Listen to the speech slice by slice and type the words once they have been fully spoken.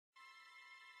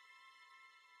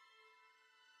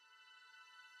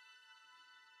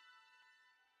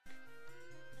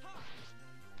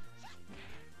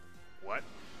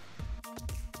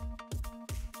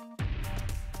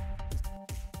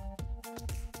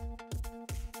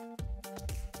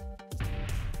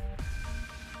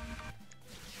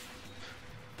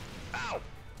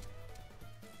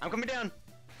I'm coming down.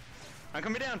 I'm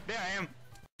coming down. There I am.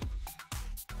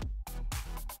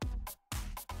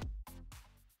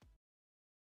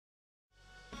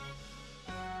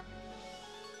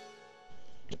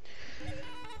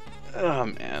 Oh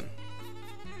man.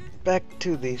 Back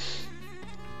to these.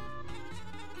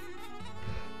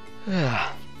 And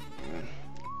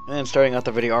starting out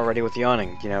the video already with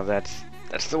yawning. You know, that's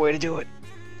the way to do it.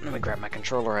 Let me grab my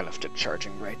controller. I left it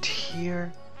charging right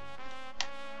here.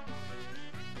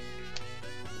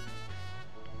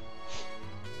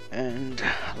 And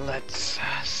let's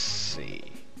see.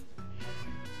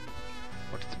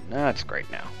 No, it's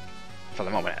great now. For the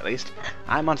moment, at least.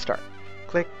 I'm on start.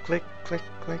 Click, click, click,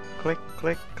 click, click,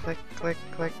 click, click, click,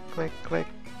 click, click, click,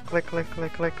 click, click,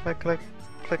 click, click, click, click,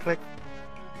 click, click.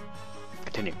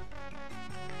 Continue.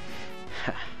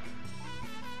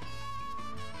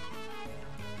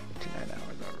 59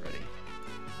 hours already.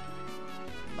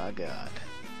 My God.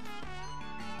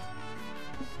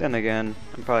 Then again,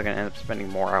 I'm probably gonna end up spending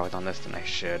more hours on this than I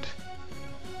should.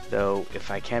 Though,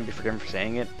 if I can be forgiven for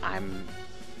saying it,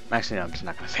 actually, no, I'm just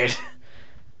not gonna say it.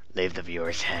 Leave the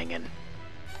viewers hanging.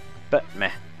 But,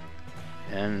 meh.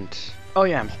 And, oh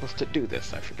yeah, I'm supposed to do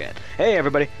this, I forget. Hey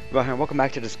everybody, welcome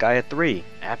back to Disgaea 3.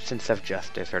 Absence of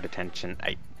justice or detention.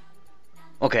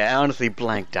 Okay, I honestly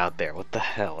blanked out there. What the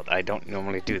hell? I don't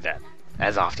normally do that.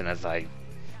 As often as I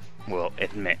will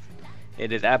admit.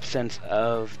 It is absence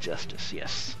of justice,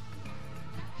 yes.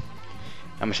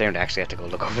 I'm ashamed to actually have to go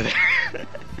look over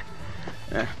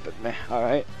there. But meh,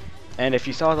 alright. And if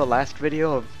you saw the last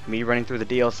video of me running through the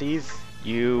DLCs,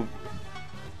 you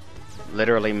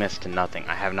literally missed nothing.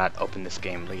 I have not opened this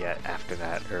game yet after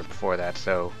that, or before that,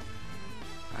 so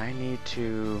I need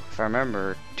to, if I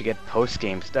remember, to get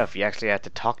post-game stuff, you actually have to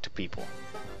talk to people.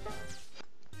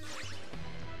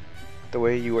 The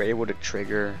way you were able to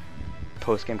trigger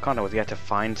post-game content was you had to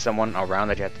find someone around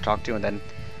that you had to talk to, and then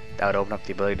that would open up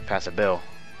the ability to pass a bill.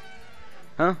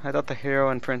 Huh? I thought the hero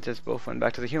and princess both went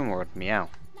back to the human world. Meow.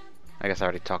 I guess I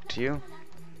already talked to you.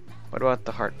 What about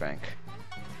the heart bank?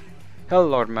 Hello,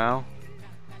 Lord Mao.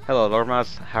 Hello, Lord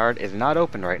Mao's heart is not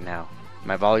open right now.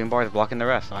 My volume bar is blocking the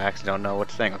rest, so I actually don't know what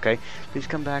to think, okay? Please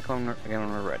come back again when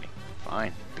we're ready.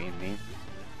 Fine, being mean.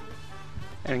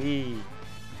 And he...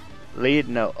 Lead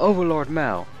no. Overlord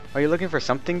Mao, are you looking for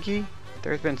something, Key?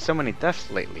 There's been so many deaths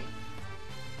lately.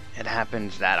 It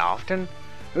happens that often?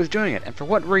 Who's doing it, and for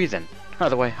what reason? By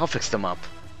the way, I'll fix them up.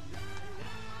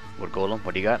 Wood Golem,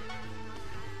 what do you got?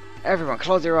 Everyone,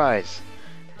 close your eyes.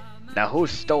 Now who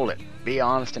stole it? Be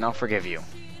honest and I'll forgive you.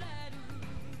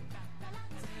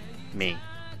 Me.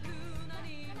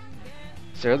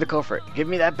 Sir the culprit, give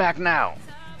me that back now.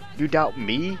 You doubt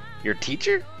me? Your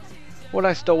teacher? What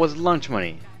I stole was lunch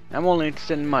money. I'm only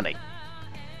interested in money.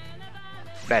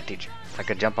 Bad teacher. If I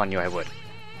could jump on you, I would.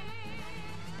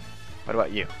 What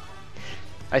about you?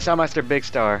 I saw Master Big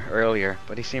Star earlier,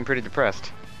 but he seemed pretty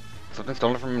depressed. Something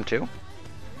stolen from him too?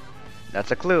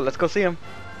 That's a clue. Let's go see him.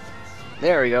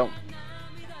 There we go.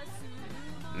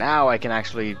 Now I can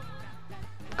actually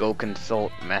go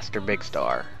consult Master Big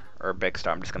Star. Or Big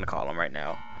Star, I'm just gonna call him right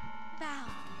now.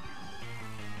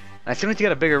 I still need to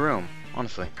get a bigger room,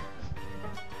 honestly.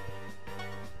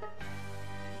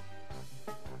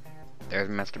 There's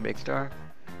Master Big Star.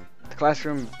 The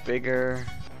classroom bigger.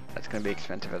 That's gonna be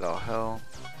expensive as all hell.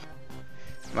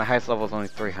 My highest level is only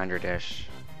 300-ish.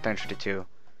 352.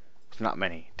 It's not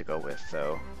many to go with,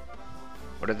 so...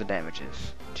 What are the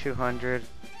damages? 200.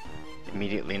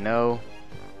 Immediately no.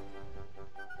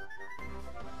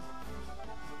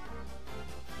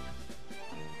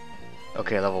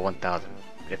 Okay, level 1000.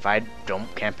 If I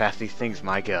can't pass these things,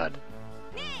 my God.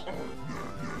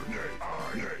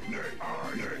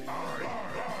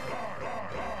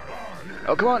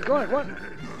 Oh, come on, come on, come on!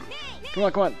 Come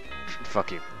on, come on!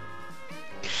 Fuck you.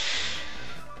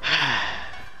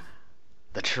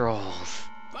 The trolls.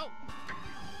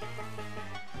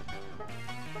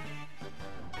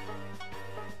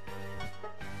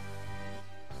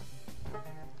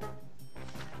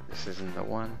 This isn't the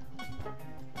one.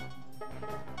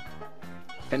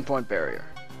 Pinpoint barrier.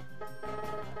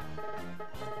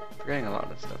 Forgetting a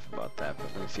lot of stuff about that, but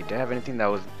let me see. Do I have anything that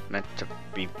was meant to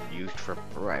be used for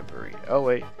bribery? Oh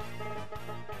wait.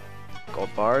 Gold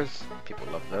bars. People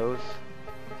love those.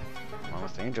 Along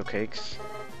with the angel cakes.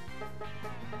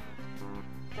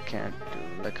 Can't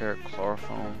do liquor,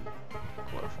 chloroform.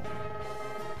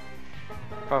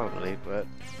 Probably, but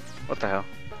what the hell?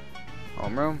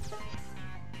 Homeroom?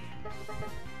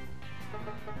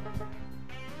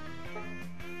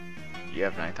 You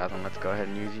have 9,000, let's go ahead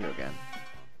and use you again.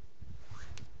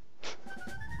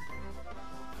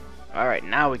 Alright,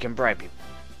 now we can bribe people.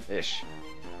 Ish.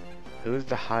 Who's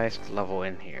the highest level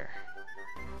in here?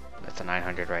 That's a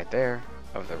 900 right there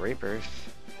of the Reapers.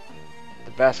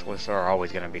 The Basilisks are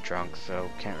always going to be drunk, so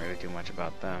can't really do much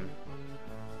about them.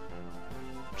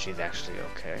 She's actually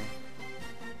okay.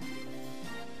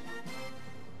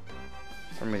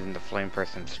 For some reason the Flame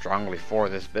Person's strongly for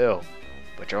this build,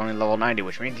 but you're only level 90,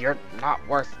 which means you're not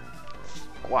worth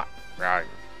squat. Right.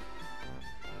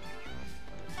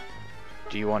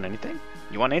 Do you want anything?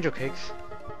 You want angel cakes?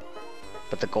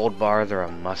 But the gold bars are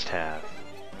a must-have.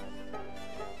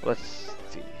 Let's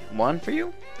see. One for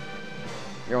you?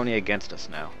 You're only against us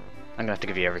now. I'm gonna have to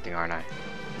give you everything, aren't I?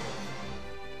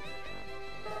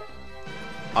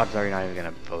 Odds are you're not even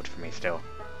gonna vote for me still.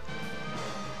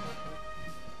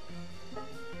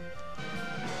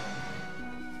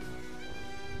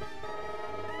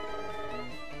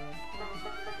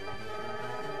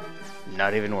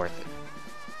 Not even worth it.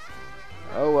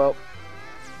 Oh well.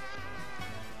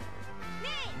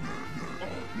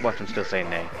 Watch him still say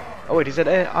nay. Oh wait, he said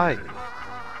I.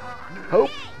 Hope,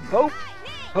 hope,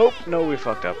 hope. No, we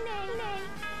fucked up.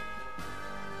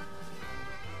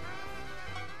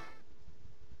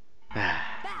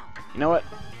 You know what?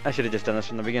 I should have just done this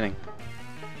from the beginning.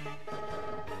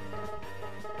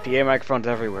 PA microphones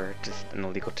everywhere, just in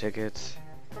illegal tickets.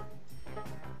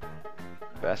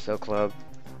 Bastille Club.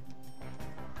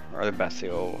 Or the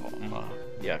Bastille,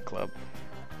 yeah, Club.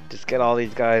 Just get all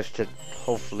these guys to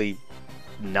hopefully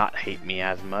not hate me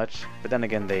as much. But then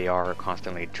again, they are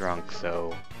constantly drunk,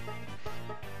 so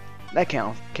that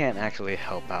can't actually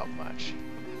help out much.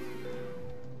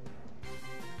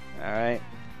 Alright.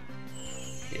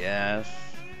 Yes.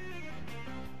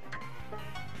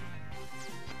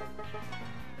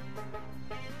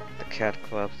 The Cat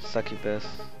Club, Succubus.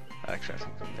 Actually, I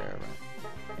think I'm there, right?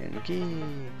 Inky,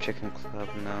 Chicken Club,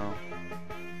 no.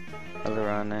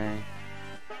 Alarane.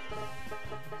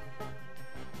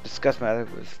 Discuss matter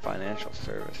with financial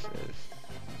services.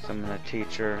 Summon a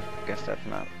teacher. Guess that's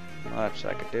not much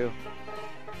I could do.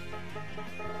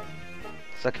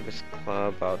 Succubus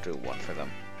Club, I'll do one for them.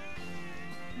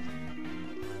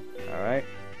 Alright.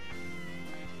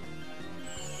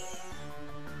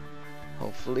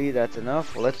 Hopefully that's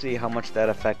enough. Well, let's see how much that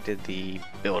affected the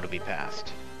bill to be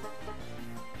passed.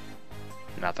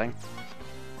 Nothing.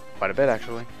 Quite a bit,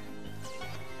 actually.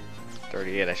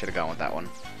 38, I should have gone with that one.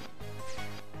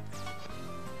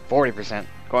 40%.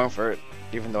 Going for it,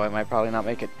 even though I might probably not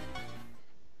make it.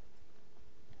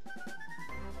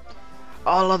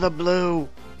 All of the blue!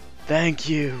 Thank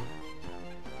you!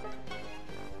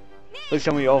 Please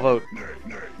tell me you all vote.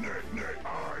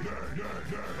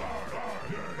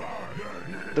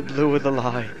 The blue with the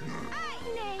lie.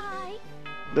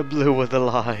 The blue with the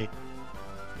lie.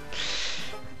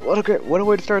 What a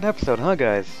way to start an episode, huh,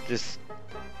 guys? Just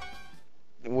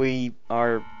we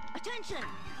are. Attention.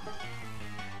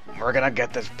 We're gonna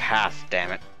get this passed,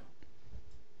 damn it.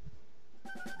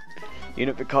 Even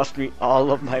if it cost me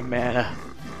all of my mana.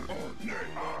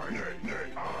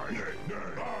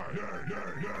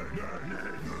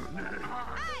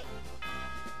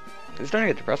 It's starting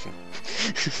to get depressing.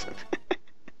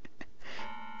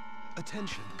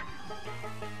 Attention.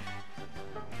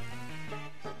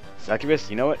 Succubus,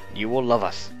 you know what? You will love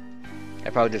us. I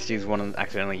probably just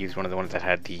accidentally used one of the ones that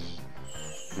had the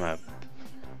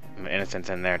innocence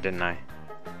in there, didn't I?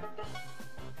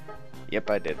 Yep,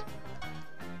 I did.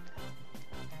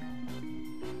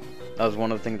 That was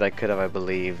one of the things I could have, I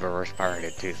believe, reverse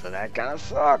pirated too, so that kind of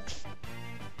sucks.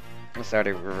 Unless I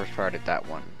already reverse pirated that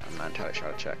one. I'm not entirely sure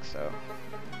how to check, so.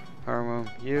 Harmo,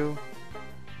 you.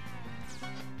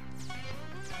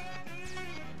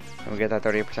 Can we get that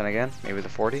 38% again? Maybe the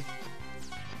 40?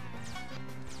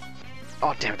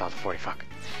 Oh, damn it, that was 40, fuck.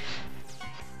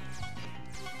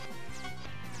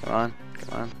 Come on,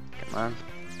 come on, come on,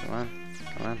 come on,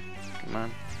 come on, come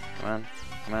on, come on,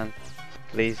 come on.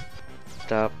 Please,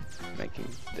 stop making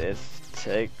this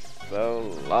take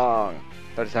so long.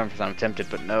 37%, I'm tempted,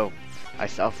 but no. I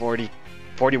saw 40,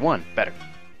 41, better.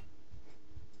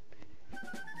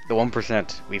 The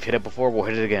 1%, we've hit it before, we'll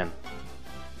hit it again.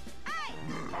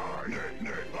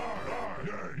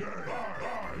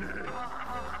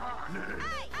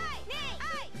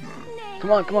 Come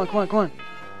on, come on, come on, come on.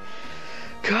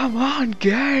 Come on,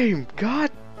 game! God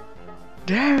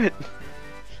damn it!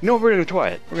 You know what, we're gonna try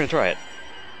it. We're gonna try it.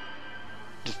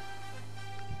 Just...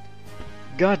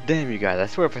 God damn you guys, I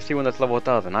swear if I see one that's level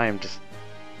 1000, I am just...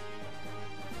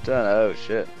 done. Oh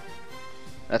shit.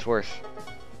 That's worse.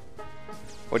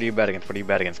 What do you bet against? What do you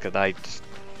bet against? Cause I just...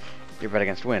 You bet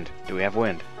against wind. Do we have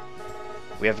wind?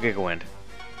 We have Giga Wind.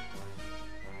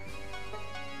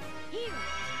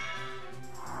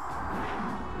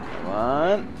 Come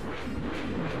on.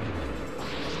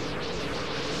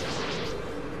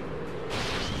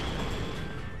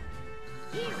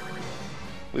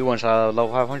 We one-shot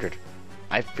level 500.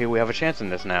 I feel we have a chance in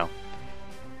this now.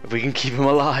 If we can keep him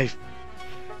alive.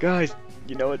 Guys,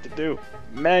 you know what to do.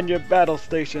 Man your battle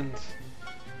stations.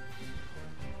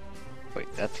 Wait,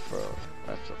 that's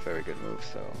a very good move,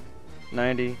 so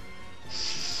 90,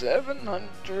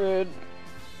 700.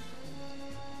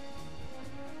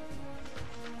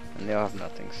 And they all have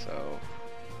nothing, so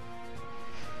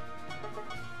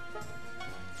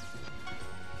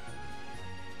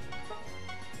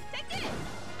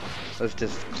let's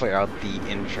just clear out the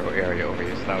intro area over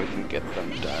here so now we can get them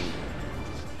done.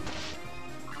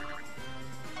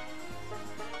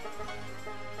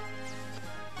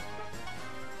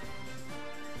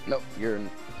 Nope, you're in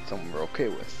something we're okay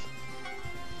with.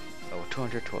 Oh,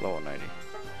 200 to a level 90.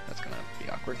 That's gonna be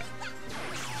awkward.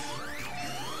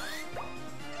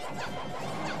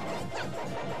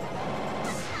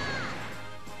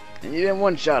 And you didn't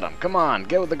one-shot him. Come on,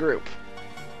 get with the group.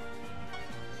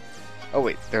 Oh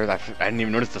wait, there's that. I didn't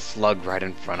even notice the slug right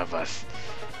in front of us.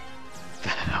 What the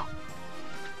hell?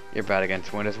 You're bad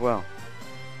against wind as well.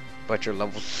 But you're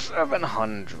level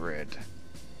 700.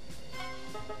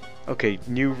 Okay,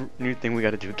 new thing we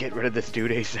gotta do. Get rid of this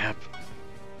dude ASAP.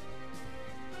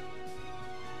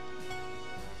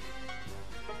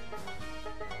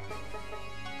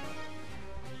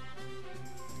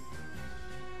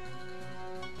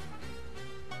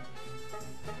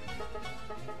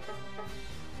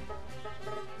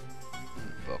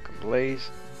 Welcome, Blaze.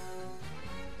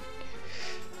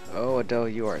 Oh, Adele,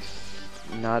 you are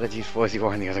not as useful as you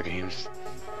are in the other games.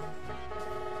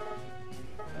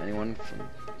 Anyone from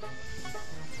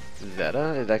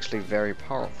Zeta is actually very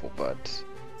powerful, but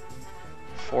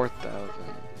 4,000.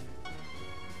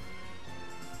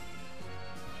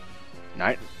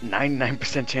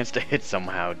 99% chance to hit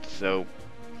somehow, so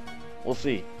we'll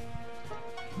see.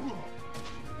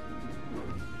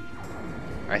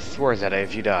 I swear, Zeta,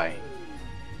 if you die.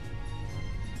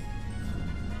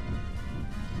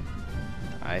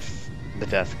 The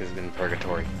desk is in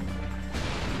purgatory.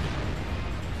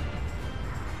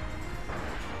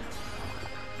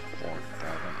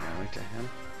 To him.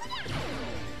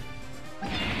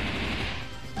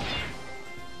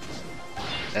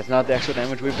 That's not the actual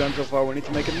damage we've done so far. We need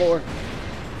to make it more.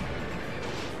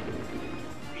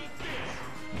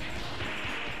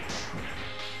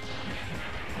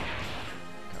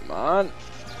 Come on.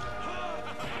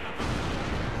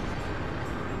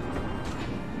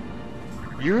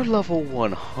 You're level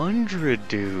 100,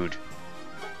 dude.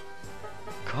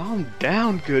 Calm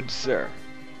down, good sir.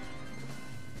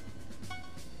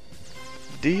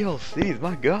 DLCs,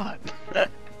 my god. But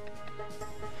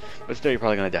still, you're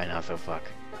probably gonna die now, so fuck.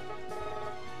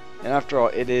 And after all,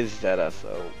 it is Zeta,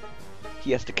 so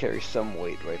he has to carry some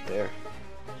weight right there.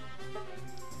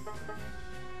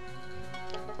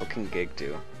 What can Gig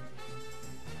do?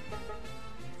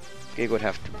 Gig would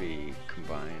have to be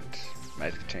combined,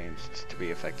 magic changed to be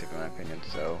effective in my opinion,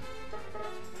 so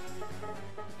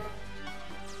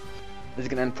this is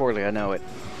gonna end poorly, I know it.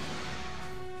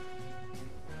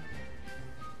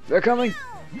 They're coming!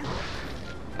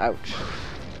 Ouch.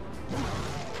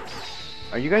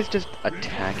 Are you guys just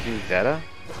attacking Zeta?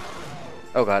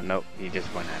 Oh god, no. He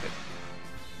just went at it.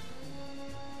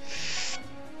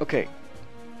 Okay.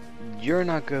 You're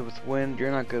not good with wind.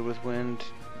 You're not good with wind.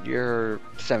 You're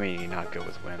semi not good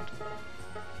with wind.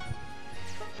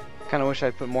 Kinda wish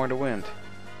I'd put more into wind.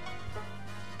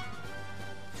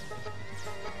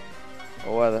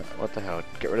 Oh, what the hell?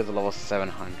 Get rid of the level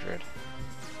 700.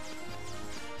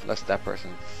 Unless that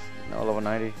person's no level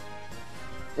 90.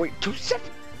 Wait, 27.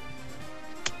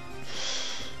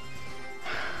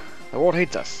 The world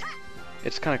hates us.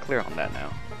 It's kind of clear on that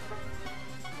now.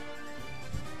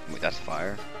 Wait, that's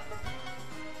fire.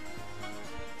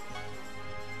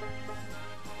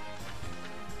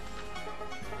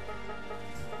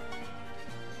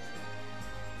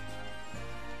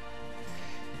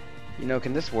 You know,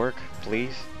 can this work,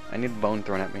 please? I need a bone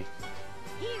thrown at me.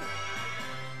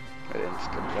 I didn't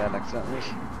skip that accidentally.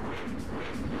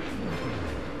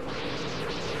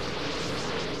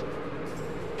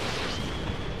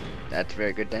 That's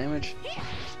very good damage.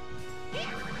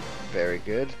 Very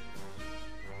good.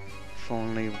 If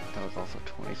only that was also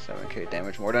 27k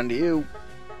damage more done to you.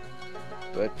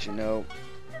 But you know,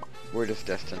 we're just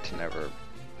destined to never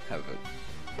have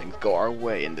things go our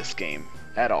way in this game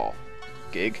at all.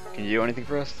 Gig, can you do anything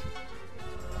for us?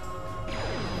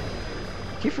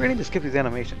 Keep forgetting to skip these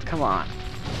animations. Come on.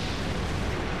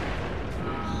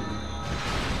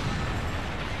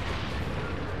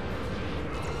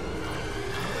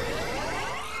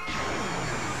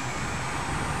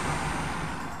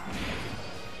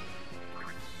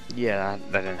 Yeah,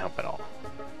 that didn't help at all.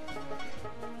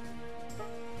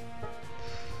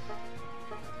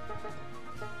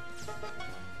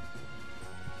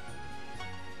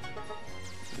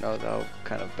 No, they'll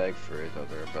kind of beg for his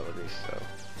other abilities, so.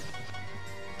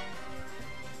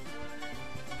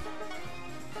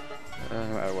 No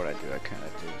matter what I do, I kind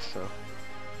of do, so.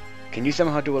 Can you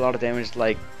somehow do a lot of damage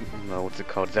like, what's it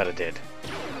called, Zeta did?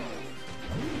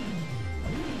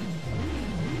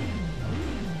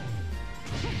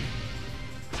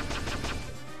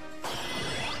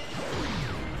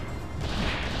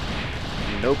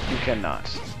 Nope, you cannot.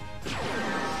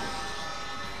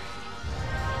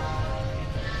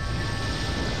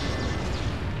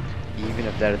 Even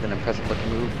if that is an impressive looking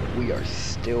move, we are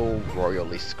still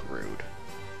royally screwed.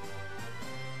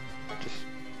 Just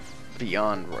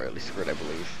beyond royally screwed, I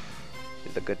believe,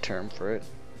 is a good term for it.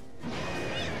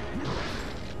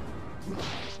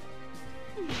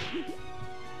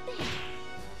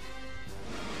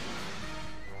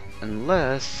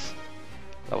 Unless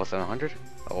level 700,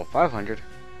 level 500,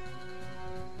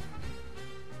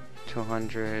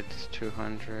 200,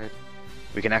 200.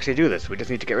 We can actually do this. We just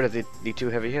need to get rid of the two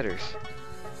heavy hitters.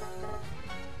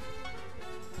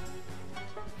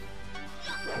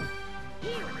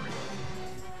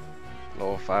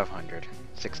 Level 500,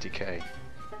 60k.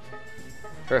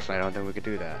 Personally, I don't think we could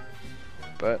do that,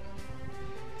 but.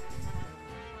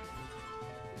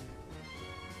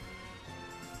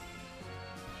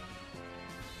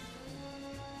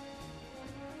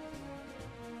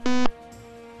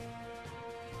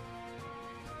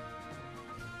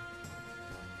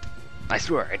 I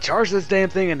swear, I charged this damn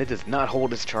thing and it does not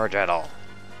hold its charge at all.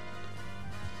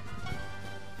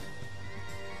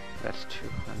 That's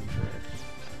 200.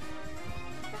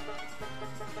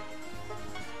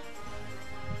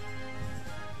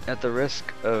 At the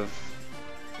risk of...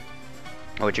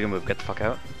 Oh wait, you can move, get the fuck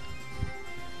out.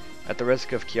 At the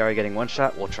risk of Kiari getting one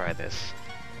shot, we'll try this.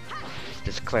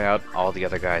 Just clear out all the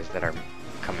other guys that are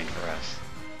coming for us.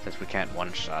 Since we can't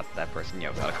one-shot that person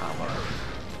yet without a combo.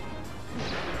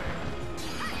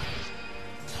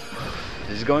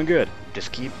 This is going good.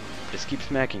 Just keep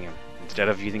smacking him. Instead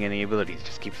of using any abilities,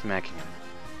 just keep smacking him.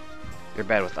 You're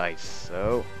bad with ice,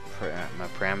 so my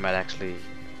Pram might have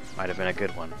been a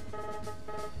good one.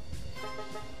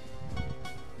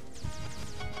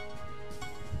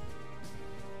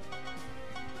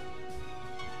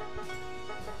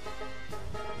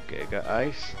 Okay, got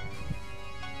ice.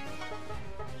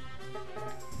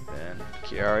 Then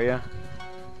Kiaria.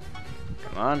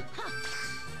 Come on.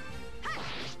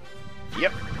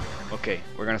 Yep. Okay,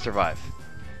 we're gonna survive.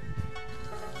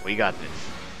 We got this.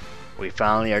 We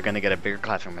finally are gonna get a bigger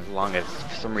classroom as long as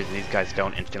for some reason these guys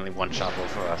don't instantly one-shot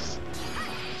both for us.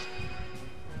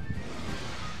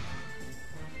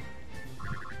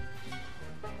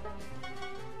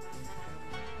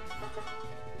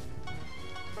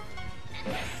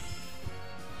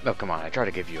 Oh, come on, I tried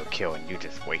to give you a kill and you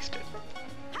just wasted.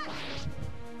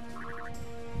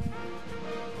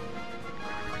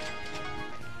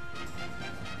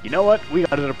 You know what? We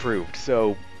got it approved,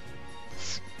 so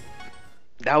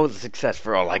that was a success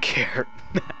for all I care.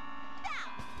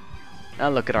 Now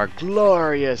look at our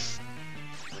glorious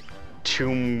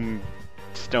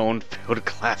tombstone-filled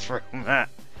classroom.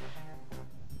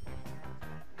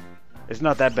 It's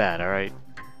not that bad, alright?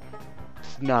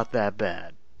 It's not that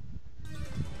bad.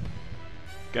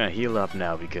 Gonna heal up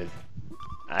now because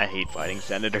I hate fighting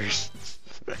senators.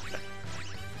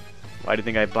 Why do you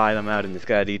think I buy them out in this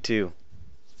guy D2?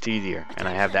 It's easier, and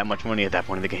I have that much money at that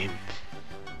point in the game.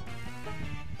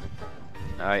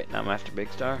 Alright, now Master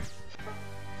Big Star.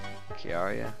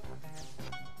 Kiaria.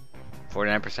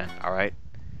 49%, alright.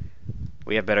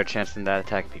 We have better chance than that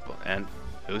attack people. And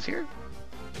who's here?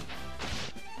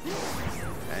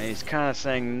 And he's kind of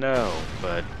saying no,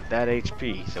 but that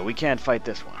HP, so we can't fight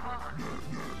this one.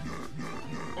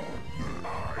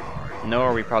 Nor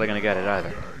are we probably gonna get it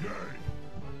either.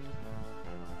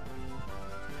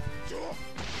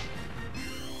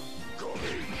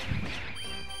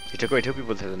 You took away two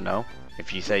people that said no.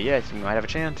 If you say yes, you might have a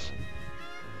chance.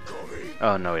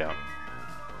 Oh, no, we don't.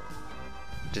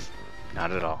 Just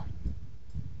not at all.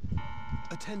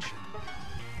 Attention.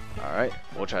 Alright,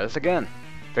 we'll try this again.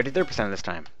 53% this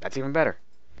time. That's even better.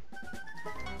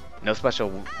 No special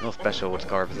what's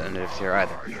called representatives here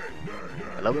either.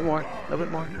 A little bit more, a little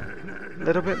bit more, a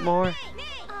little bit more.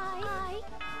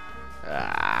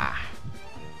 Ah.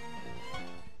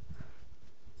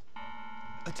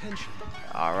 Attention.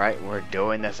 Alright, we're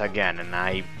doing this again, and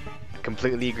I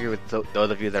completely agree with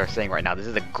those of you that are saying right now, this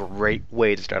is a great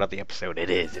way to start out the episode. It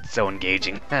is. It's so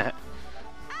engaging.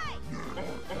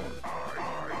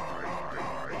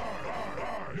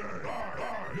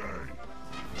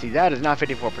 See, that is not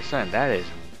 54%. That is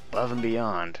above and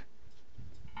beyond.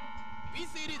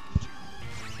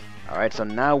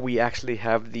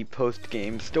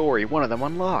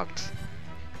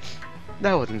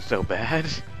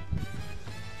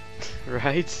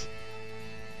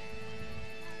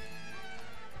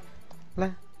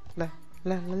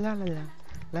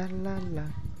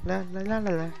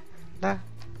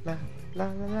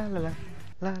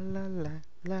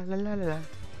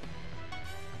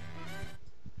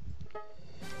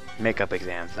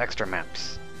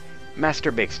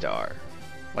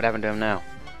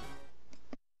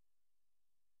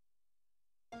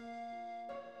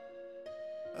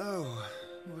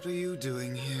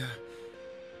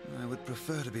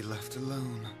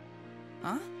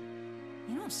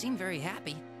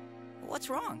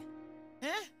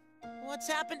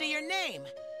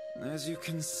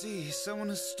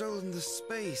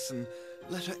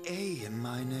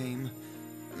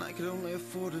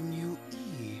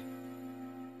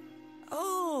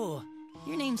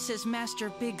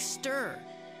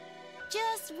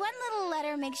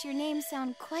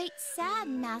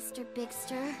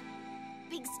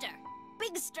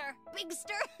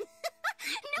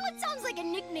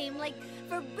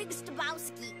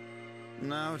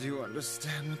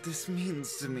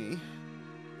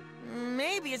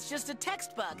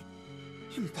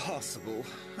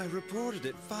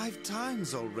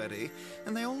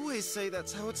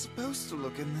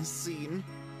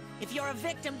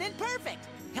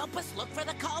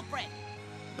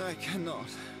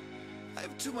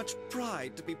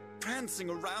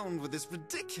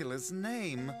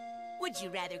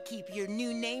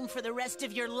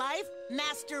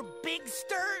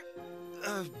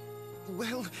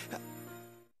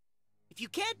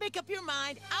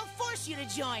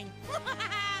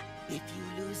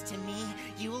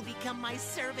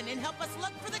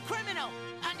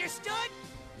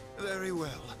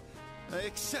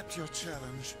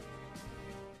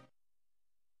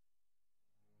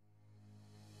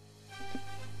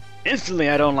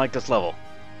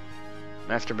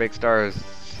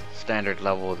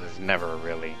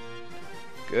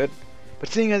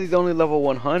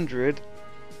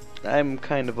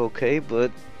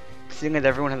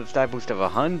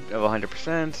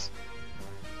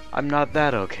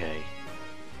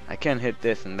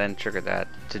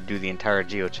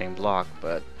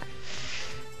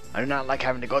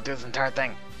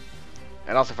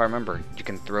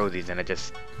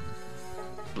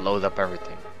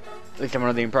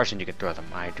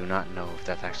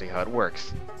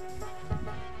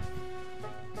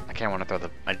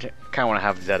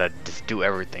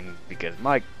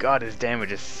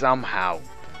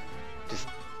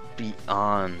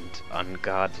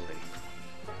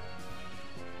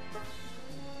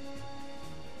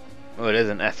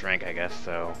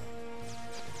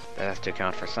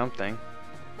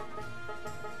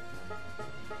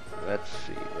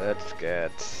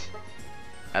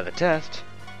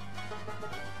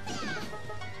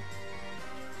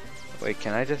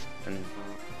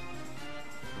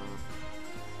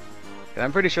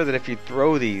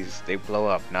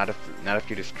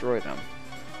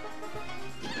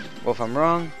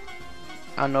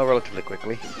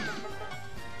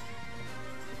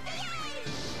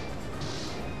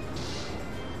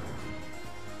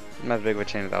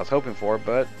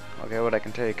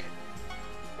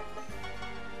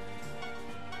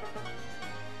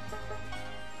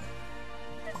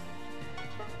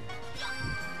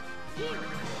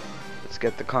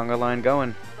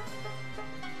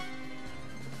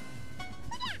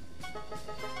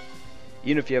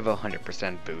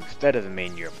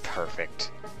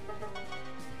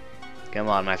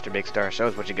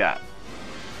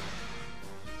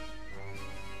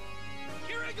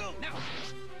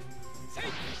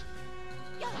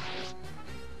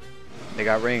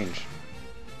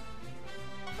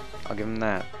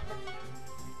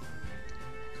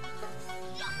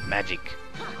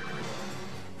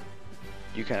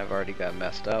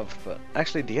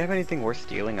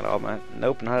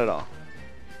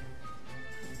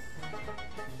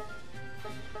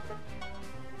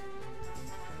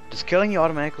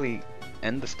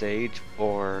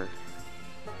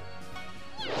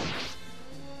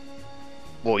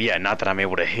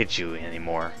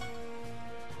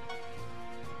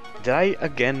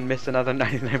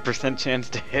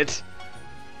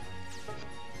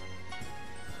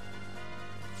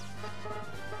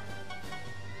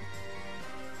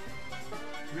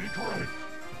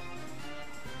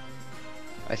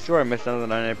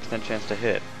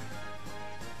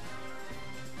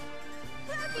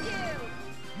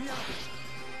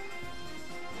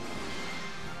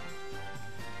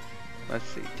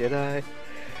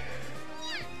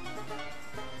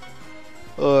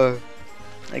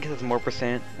 I guess it's more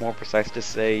precise to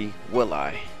say, will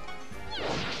I?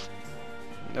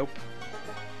 Nope.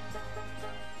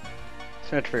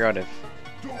 So I have to figure out if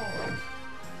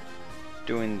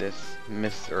doing this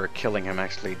or killing him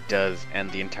actually does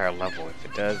end the entire level. If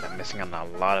it does, I'm missing on a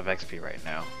lot of XP right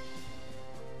now.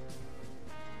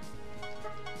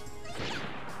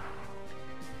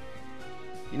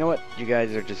 You know what? You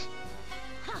guys are just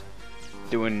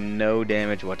doing no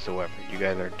damage whatsoever. You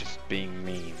guys are just being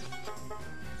mean.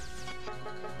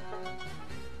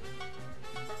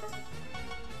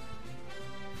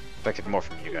 Expected more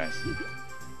from you guys.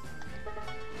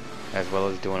 As well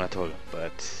as doing a total,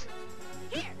 but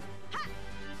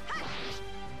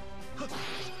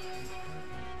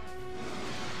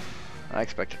I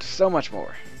expected so much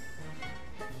more.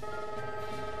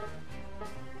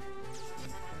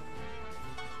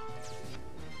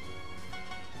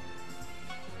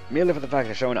 Merely for the fact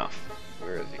of showing off.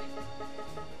 Where is he?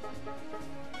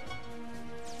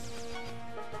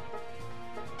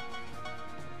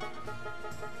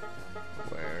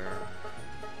 Where?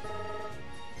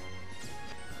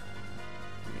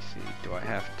 Let me see. Do I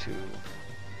have to?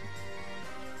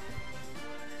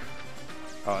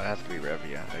 Oh, it has to be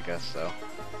Revia, I guess so.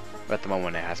 But at the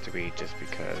moment it has to be just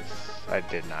because I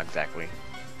did not exactly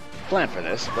plan for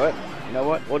this, but you know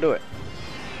what? We'll do it.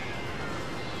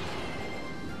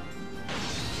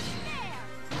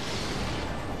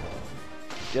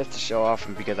 Just to show off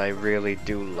and because I really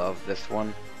do love this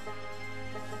one.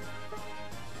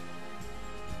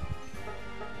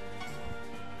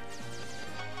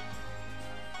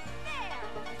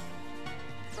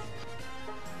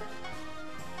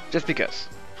 Just because.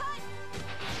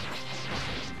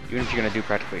 Even if you're gonna do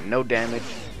practically no damage,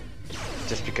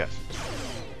 just because.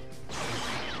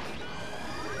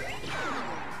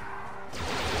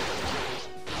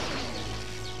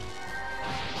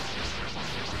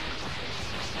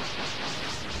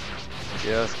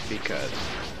 Just because.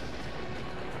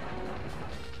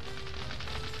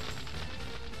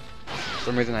 For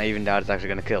some reason I even doubt it's actually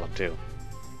gonna kill him too.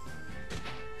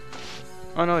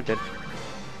 Oh no, it did.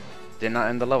 Did not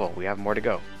end the level. We have more to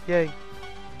go. Yay.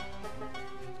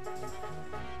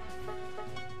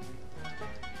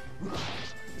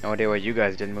 No idea why you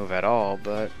guys didn't move at all,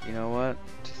 but you know what?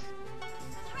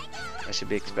 I should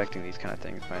be expecting these kind of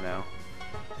things by now.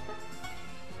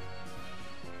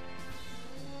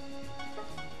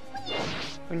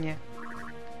 Yeah.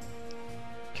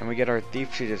 Can we get our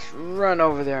thief to just run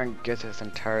over there and get this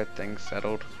entire thing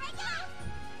settled?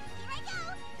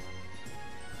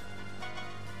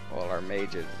 While our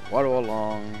mages waddle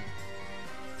along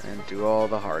and do all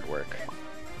the hard work.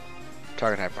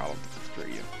 Target high problem. Screw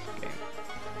you, game.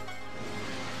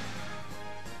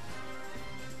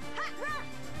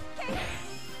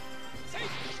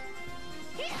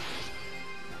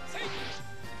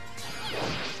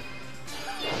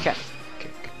 Cat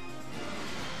kick.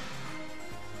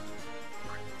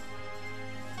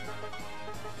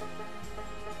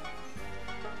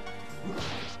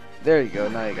 There you go,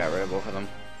 now you got rid of both of them.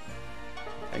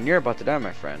 And you're about to die,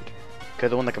 my friend. Because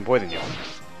the one that can poison you.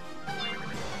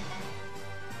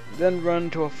 Then run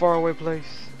to a faraway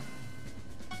place.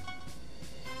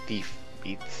 Thief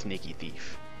beats sneaky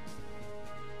thief.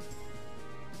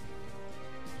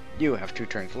 You have 2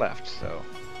 turns left, so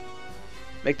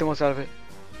make the most out of it.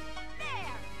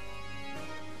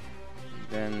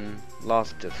 Then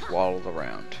Lost just waddles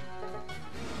around.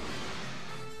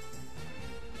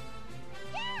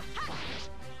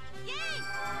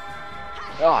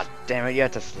 Oh, damn it, you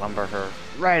had to slumber her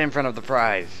right in front of the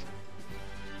prize.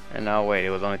 And no, wait, it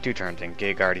was only 2 turns and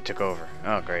Gig already took over.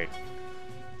 Oh, great.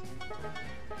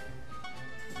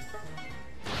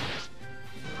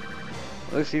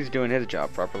 At least he's doing his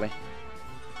job properly.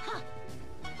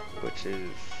 Which is,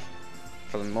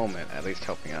 for the moment, at least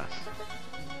helping us.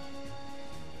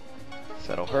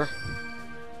 Settle her.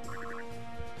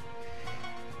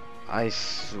 I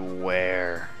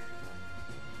swear.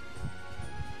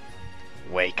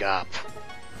 Wake up.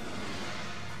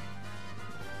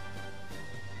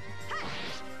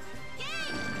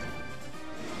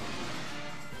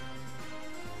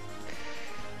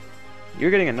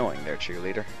 You're getting annoying there,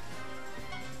 cheerleader.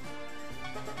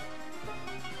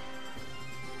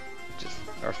 Just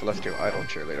our celestial idol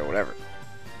cheerleader, whatever.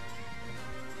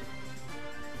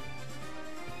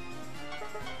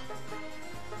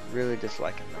 Really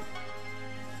disliking them.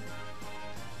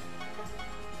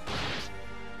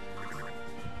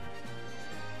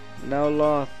 Now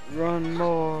Loth, run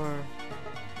more!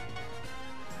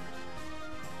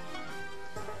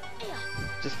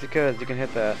 Just because you can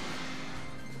hit that.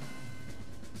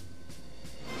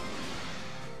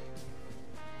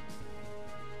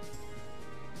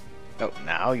 Oh,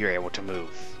 now you're able to move.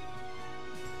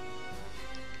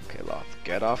 Okay, Loth,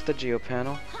 get off the geo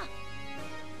panel.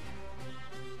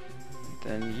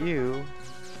 Then you...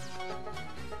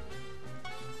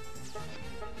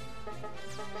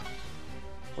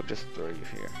 we'll just throw you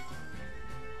here.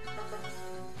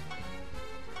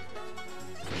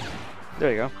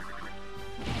 There you go.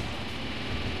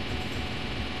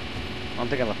 I don't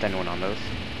think I left anyone on those.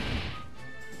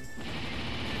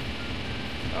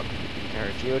 Oh,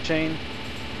 entire geo chain.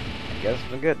 I guess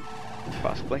it's been good.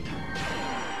 Possibly.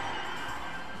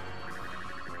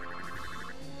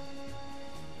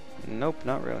 Nope,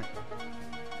 not really.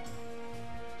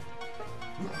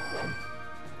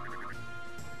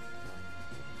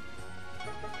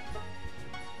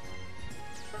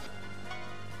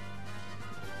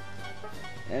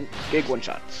 And big one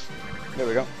shots. There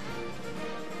we go.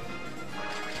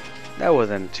 That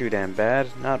wasn't too damn bad.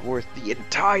 Not worth the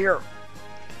entire,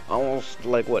 almost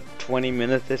like what, 20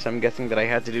 minutes-ish I'm guessing that I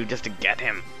had to do just to get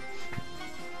him.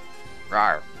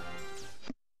 Rawr.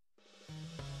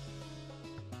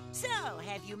 So,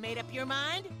 have you made up your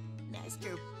mind,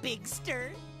 Master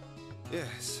Bigster?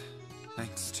 Yes,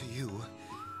 thanks to you.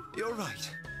 You're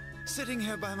right. Sitting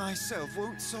here by myself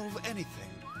won't solve anything.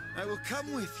 I will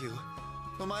come with you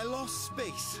for my lost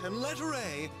space and letter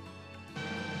A.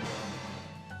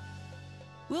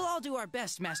 We'll all do our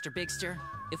best, Master Bigster.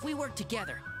 If we work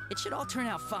together, it should all turn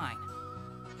out fine.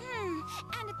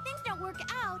 And if things don't work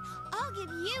out, I'll give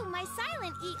you my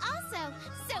silent E also.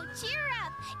 So cheer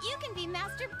up. You can be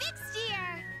Master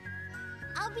Bigster.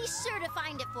 I'll be sure to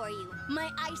find it for you. My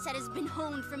eyesight has been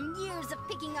honed from years of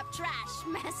picking up trash,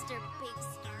 Master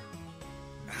Bigster.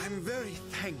 I'm very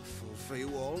thankful for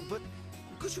you all, but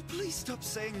could you please stop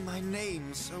saying my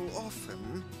name so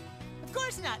often? Of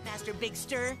course not, Master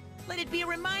Bigster. Let it be a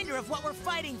reminder of what we're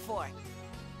fighting for.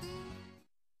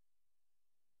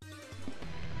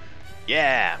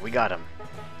 Yeah, we got him.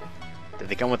 Did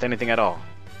they come with anything at all?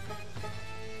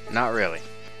 Not really.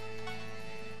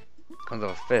 Comes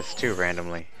with a fist too,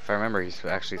 randomly. If I remember, he's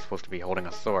actually supposed to be holding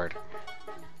a sword.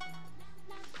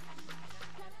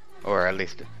 Or at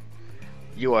least...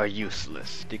 you are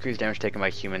useless. Decrease damage taken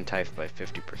by human types by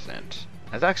 50%.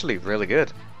 That's actually really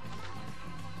good.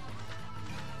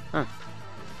 Huh.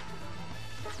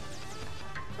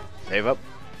 Save up.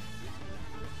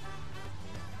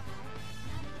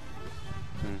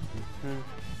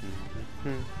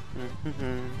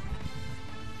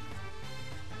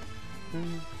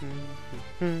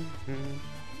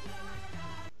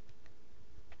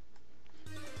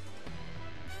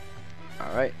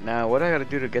 Alright, now what I gotta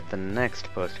do to get the next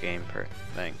post-game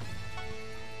thing?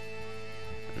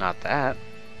 Not that.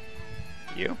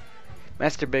 You?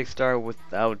 Master Big Star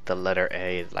without the letter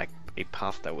A is like a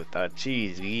pasta without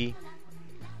cheese.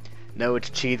 No, it's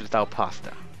cheese without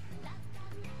pasta.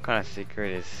 What kind of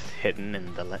secret is hidden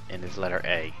in his letter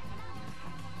A?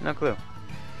 No clue.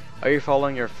 Are you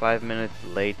following your 5 minutes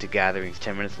late to gatherings,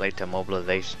 10 minutes late to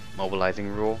mobilizing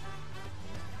rule?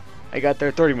 I got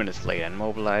there 30 minutes late and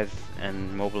mobilized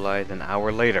an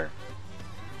hour later.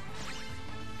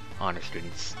 Honor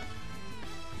students.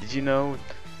 Did you know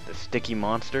the sticky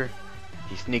monster?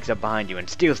 He sneaks up behind you and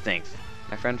steals things.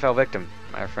 My friend fell victim.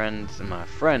 My friend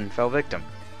fell victim.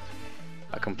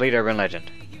 A complete urban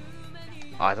legend.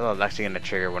 Oh, I thought I was actually going to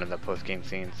trigger one of the post-game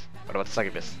scenes. What about the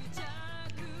succubus?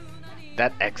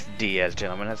 That ex-Diez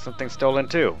Gentlemen has something stolen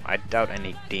too. I doubt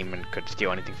any demon could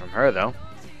steal anything from her though.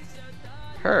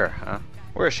 Her, huh?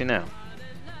 Where is she now?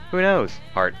 Who knows?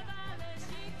 Heart.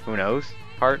 Who knows?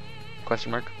 Heart?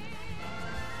 Question mark.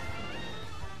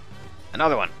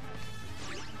 Another one.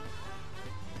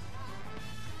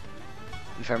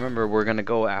 If I remember, we're gonna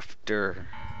go after,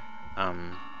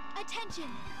 Attention.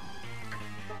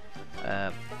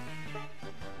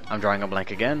 I'm drawing a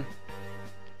blank again.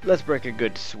 Let's break a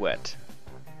good sweat.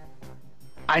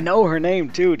 I know her name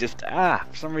too, just, for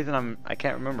some reason I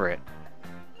can't remember it.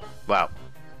 Wow.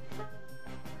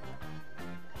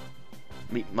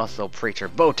 Meat muscle preacher,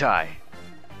 bow tie.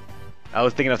 I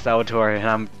was thinking of Salvatore and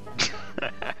I'm...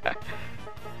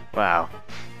 wow.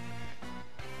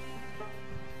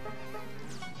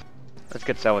 Let's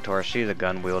get Salvatore, she's a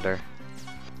gun wielder.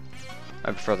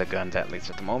 I prefer the guns at least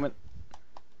at the moment.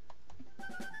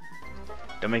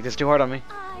 Don't make this too hard on me.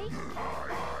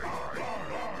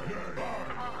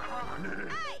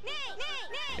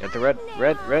 Got the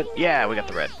red? Yeah, we got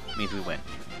the red. Means we win.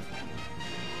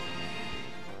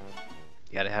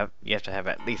 You have to have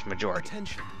at least majority.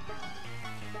 Attention.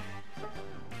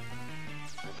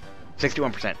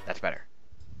 61%, that's better.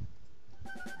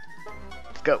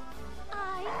 Let's go.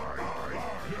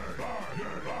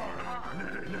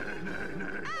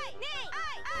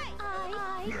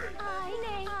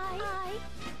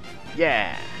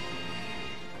 Yeah!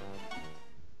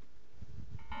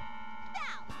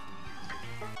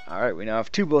 Alright, we now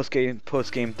have 2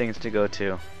 post-game things to go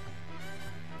to.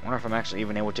 I wonder if I'm actually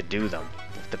even able to do them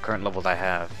with the current levels I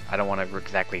have. I don't want to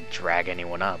exactly drag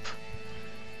anyone up.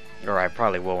 Or I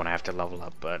probably will when I have to level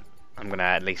up, but I'm gonna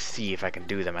at least see if I can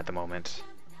do them at the moment.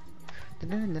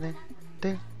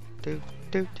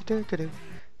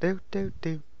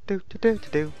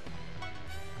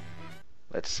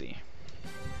 Let's see.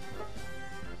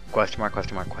 Question mark,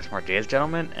 question mark, question mark. Diez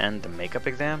Gentlemen and the makeup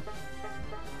exam.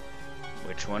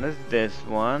 Which one is this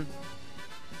one?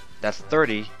 That's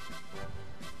 30.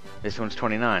 This one's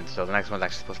 29, so the next one's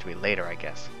actually supposed to be later, I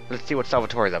guess. Let's see what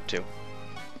Salvatore's up to.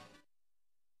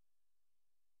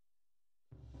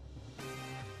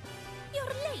 You're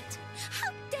late.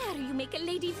 How dare you make a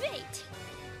lady wait?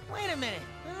 Wait a minute.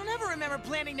 I don't ever remember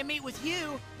planning to meet with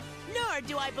you. Nor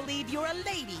do I believe you're a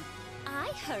lady. I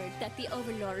heard that the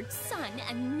Overlord's son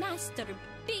and Master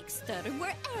Bigster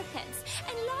were airheads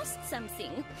and lost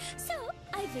something. So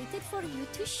I waited for you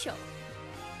to show.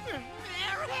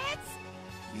 Airheads?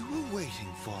 You were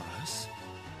waiting for us,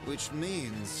 which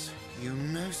means you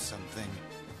know something.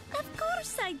 Of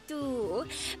course I do.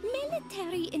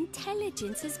 Military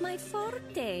intelligence is my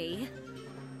forte.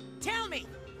 Tell me,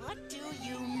 what do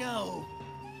you know?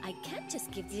 I can't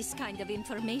just give this kind of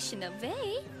information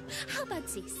away. How about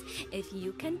this? If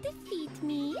you can defeat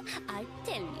me, I'll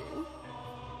tell you.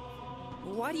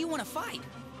 Why do you want to fight?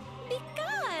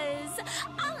 Because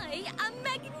I am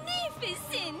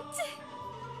magnificent!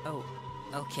 Oh,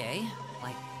 okay.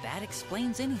 Like, that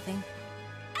explains anything.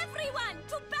 Everyone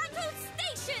to battle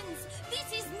stations!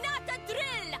 This is not a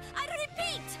drill! I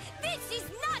repeat, this is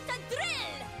not a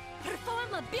drill!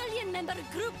 Perform a billion-member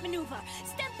group maneuver.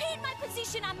 Stampede my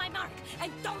position on my mark,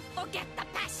 and don't forget the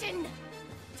passion!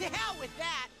 To hell with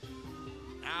that!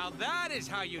 Now that is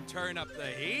how you turn up the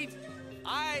heat.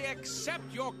 I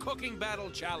accept your cooking battle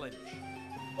challenge.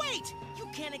 Wait! You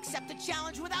can't accept the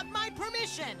challenge without my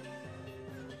permission!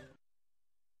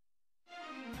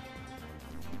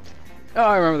 Oh,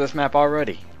 I remember this map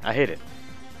already. I hate it.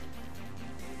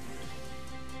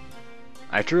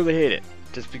 I truly hate it.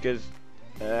 Just because...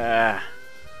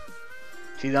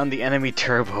 she's on the enemy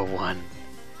turbo one.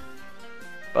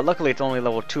 But luckily it's only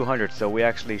level 200, so we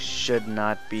actually should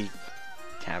not be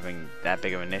having that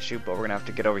big of an issue. But we're gonna have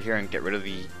to get over here and get rid of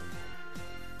the...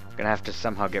 We're gonna have to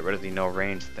somehow get rid of the no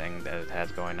range thing that it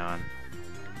has going on.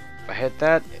 If I hit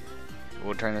that,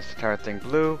 we'll turn this entire thing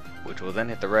blue, which will then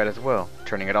hit the red as well,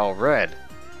 turning it all red,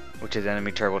 which is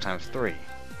enemy turbo times 3.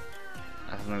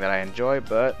 That's something that I enjoy,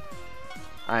 but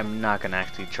I'm not gonna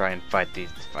actually try and fight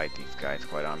these guys,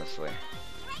 quite honestly.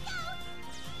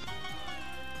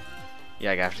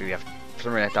 Yeah, for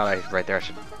some reason I thought right there I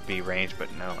should be ranged,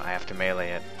 but no, I have to melee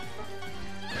it.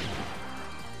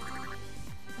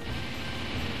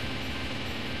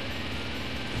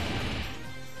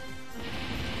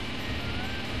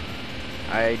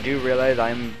 I do realize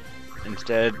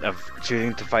instead of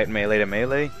choosing to fight melee to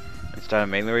melee, instead of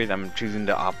melee, I'm choosing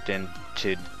to opt in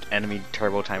to enemy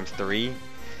turbo times 3.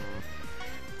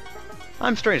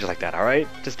 I'm strange like that, alright?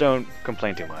 Just don't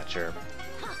complain too much or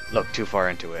look too far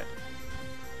into it.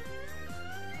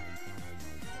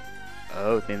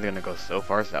 Oh, things are gonna go so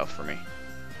far south for me.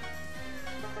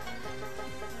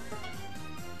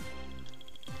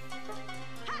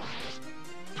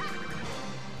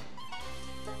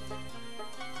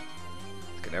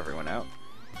 Let's get everyone out.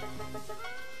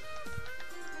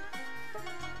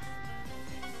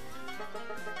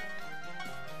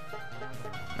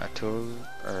 Not too,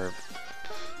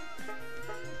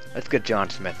 let's get John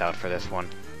Smith out for this one.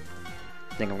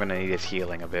 I think I'm gonna need his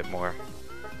healing a bit more.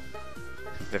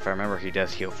 If I remember, he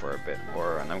does heal for a bit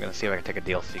more, and I'm gonna see if I can take a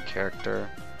DLC character.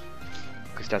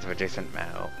 Increase stats of adjacent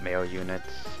Mayo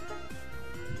units.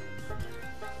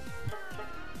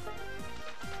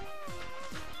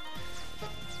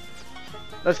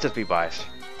 Let's just be biased.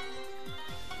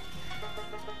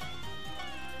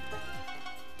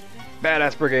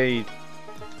 Badass Brigade!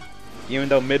 Even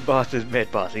though mid-boss is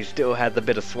mid-boss, he still had the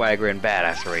bit of swagger and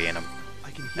badassery in him.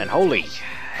 And holy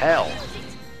hell!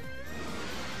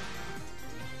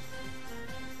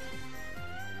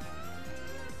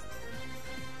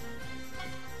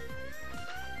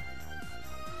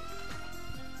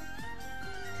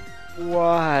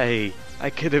 Why? I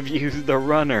could have used the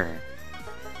runner.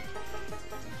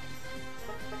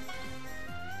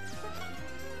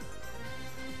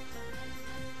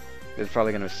 It's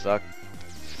probably gonna suck.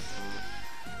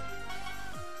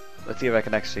 Let's see if I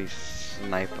can actually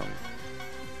snipe him.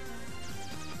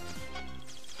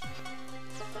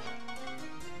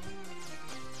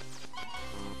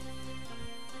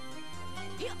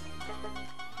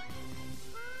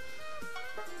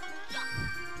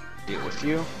 against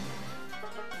you?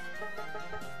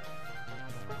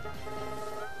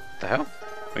 What the hell?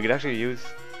 We could actually use...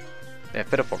 They have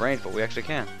pitiful range, but we actually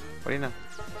can. What do you know?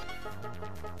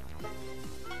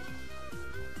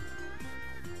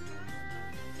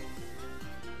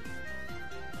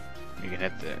 You can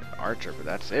hit the archer, but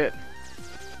that's it.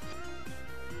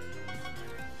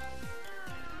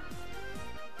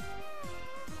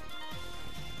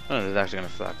 Oh, this is actually gonna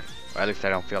suck. Or at least I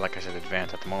don't feel like I should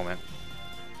advance at the moment.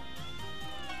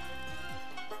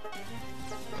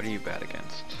 What are you bad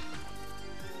against?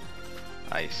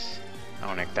 Ice. I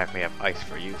don't exactly have ice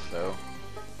for use though.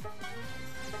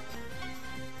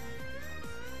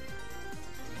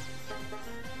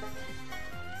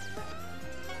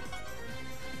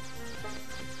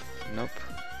 Nope.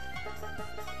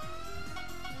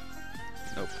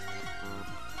 Nope.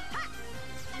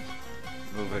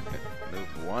 Move it.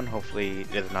 Move one. Hopefully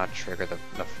it does not trigger the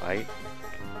fight.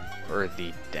 Or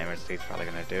the damage that he's probably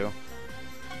gonna do.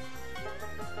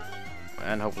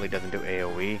 And hopefully it doesn't do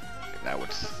AoE. That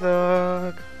would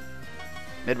suck.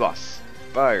 Mid-boss.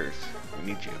 Fires.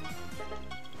 We need you.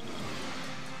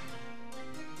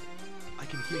 I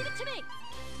can hear. Leave it to me.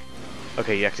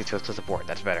 Okay, you actually chose to support.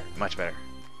 That's better. Much better.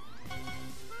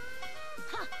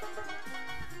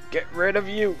 Get rid of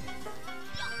you!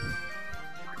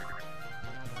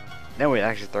 Now we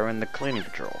actually throw in the cleaning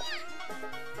patrol.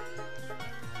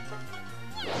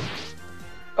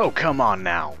 Oh, come on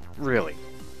now. Really.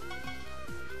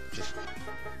 Just...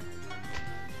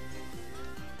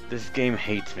 This game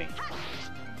hates me.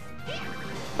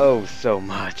 Oh, so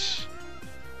much.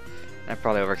 I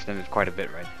probably overextended quite a bit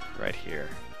right here.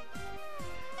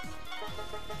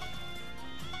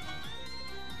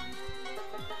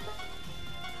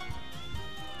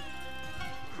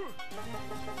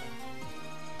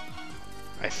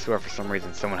 I swear for some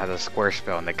reason someone has a square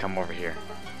spell and they come over here.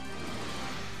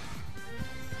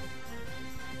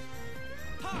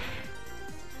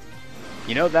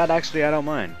 You know, that actually I don't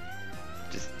mind.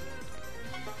 Just...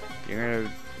 You're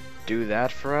gonna do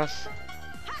that for us?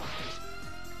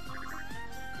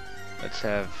 Let's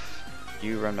have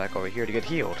you run back over here to get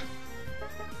healed.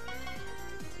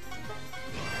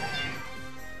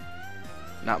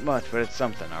 Not much, but it's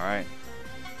something, alright?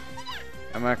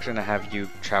 I'm actually gonna have you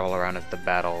travel around as the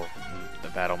battle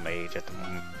mage at the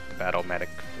moment, the battle medic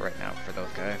right now for those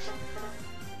guys.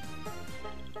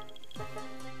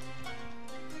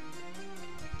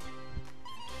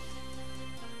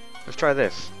 Let's try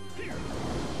this.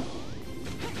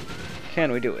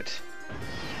 Can we do it?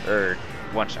 Or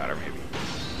one-shotter maybe.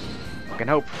 I can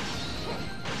hope.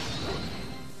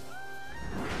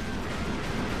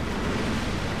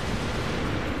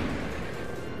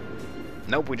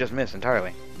 Nope, we just missed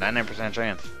entirely. 99%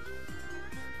 chance.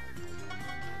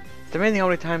 It's amazing how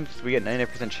many times we get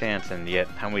 99% chance and yet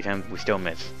how many times we still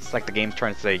miss. It's like the game's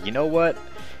trying to say, you know what?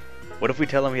 What if we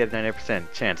tell him he has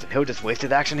 99% chance and he'll just waste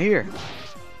his action here?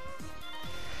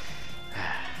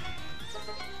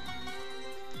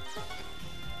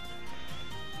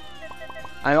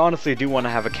 I honestly do want to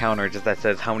have a counter just that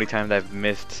says how many times I've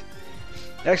missed.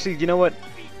 Actually, you know what?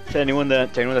 To anyone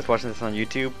that's watching this on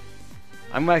YouTube,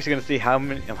 I'm actually gonna see how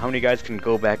many guys can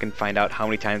go back and find out how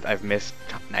many times I've missed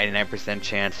 99%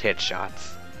 chance hit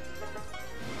shots.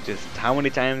 Just how many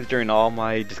times during all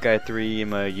my Disgaea 3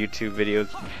 and my YouTube videos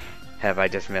have I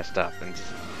just messed up and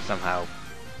just somehow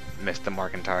missed the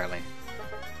mark entirely.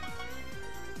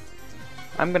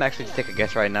 I'm gonna actually just take a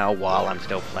guess right now while I'm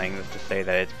still playing this to say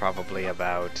that it's probably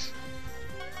about...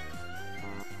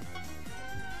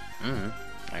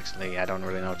 Actually, I don't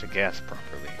really know what to guess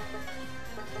properly.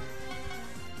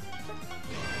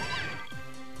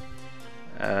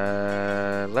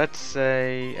 Let's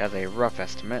say, as a rough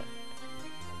estimate,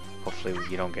 hopefully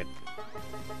you don't get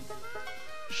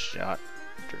shot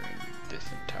during this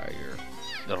entire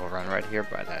little run right here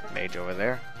by that mage over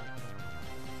there.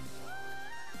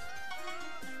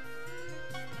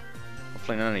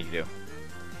 Hopefully none of you do.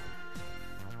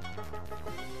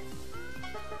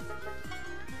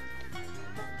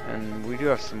 And we do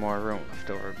have some more room left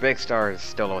over. Big Star is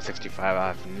still level 65, I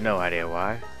have no idea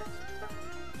why.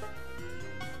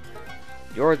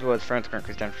 Yours was friends current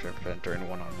redemption during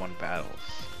one-on-one battles.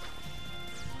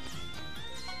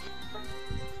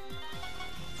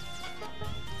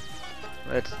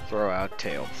 Let's throw out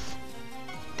Tails.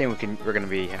 I think we're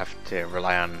gonna have to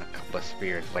rely on a couple of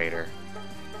spears later.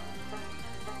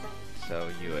 So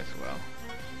you as well.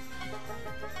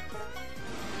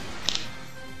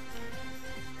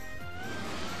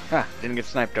 Ha! Didn't get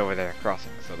sniped over there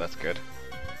crossing, so that's good.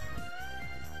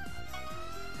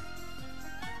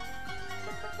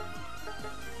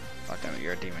 Oh damn it,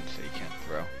 you're a demon, so you can't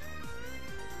throw.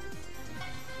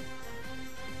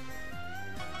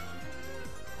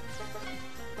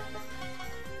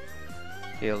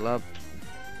 Heal up.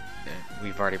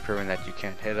 We've already proven that you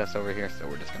can't hit us over here, so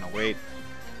we're just gonna wait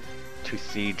to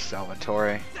siege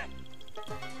Salvatore.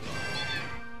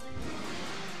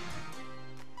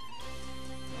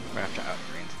 We have to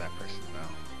outrange that person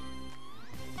though.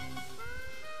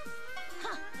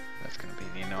 That's gonna be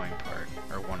the annoying part,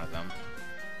 or one of them.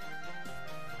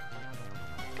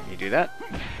 Can you do that?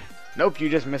 Nope, you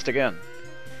just missed again.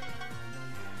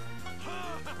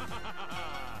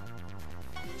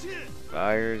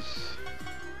 Fires,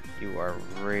 you are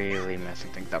really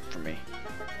messing things up for me.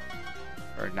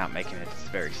 Or not making it as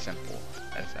very simple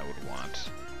as I would want.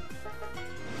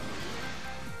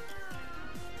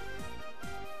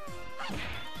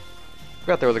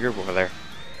 Forgot there was a group over there.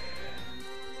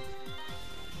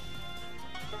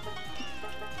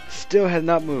 Still has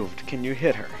not moved. Can you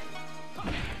hit her?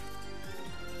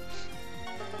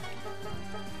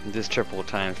 This triple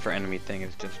times for enemy thing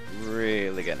is just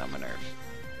really getting on my nerves.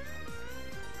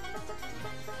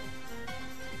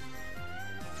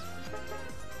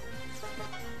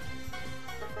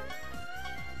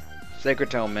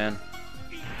 Sacred Tome, man.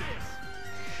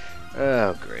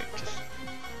 Oh, great. Just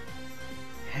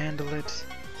handle it.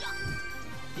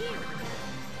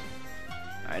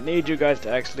 I need you guys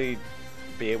to actually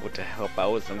be able to help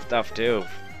out with some stuff, too.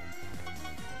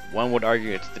 One would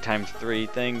argue it's the ×3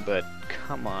 thing, but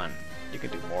come on. You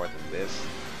can do more than this.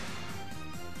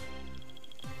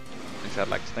 At least I'd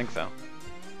like to think so.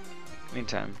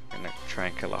 Meantime, I'm gonna try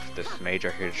and kill off this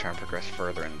major here to try and progress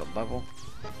further in the level.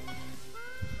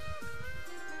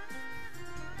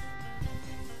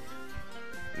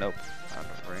 Nope, out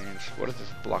of range. What does this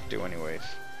block do anyways?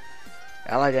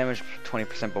 Ally damage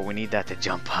 20%, but we need that to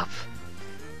jump up.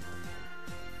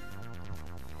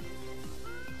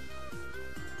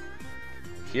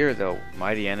 Here though,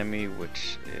 mighty enemy,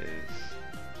 which is...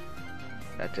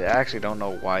 I actually don't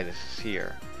know why this is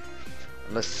here.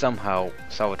 Unless somehow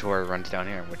Salvatore runs down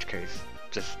here, in which case,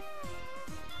 just...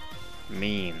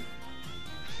 mean.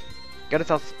 I guess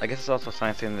it's also a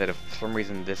sign saying that if for some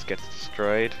reason this gets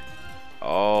destroyed,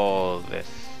 all this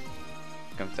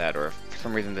becomes that, or if for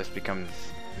some reason this becomes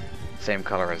the same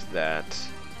color as that,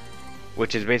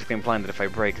 which is basically implying that if I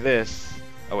break this,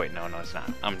 oh wait, no, it's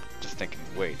not. I'm just thinking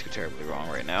way too terribly wrong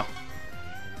right now.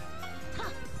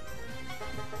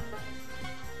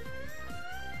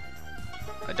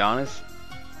 Adonis,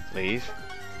 please.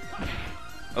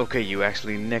 Okay, you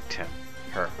actually nicked him,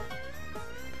 her.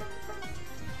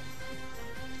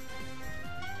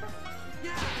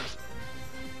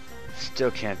 Still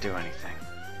can't do anything.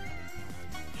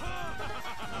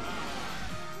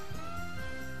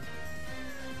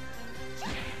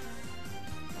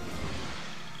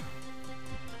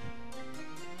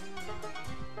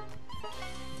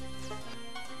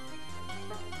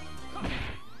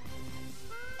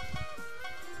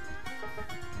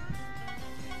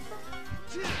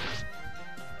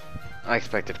 I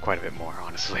expected quite a bit more,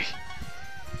 honestly.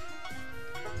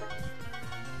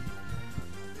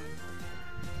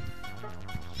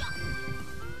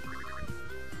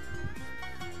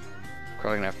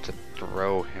 Probably gonna have to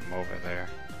throw him over there.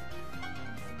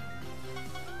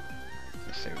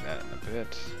 Let's save that in a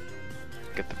bit.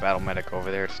 Get the battle medic over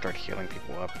there to start healing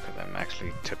people up, because I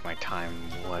actually took my time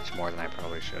much more than I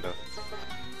probably should have.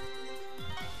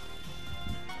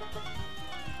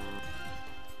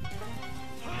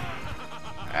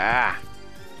 Ah!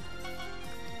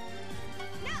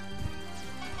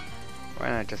 Why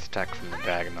not just attack from the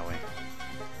diagonally?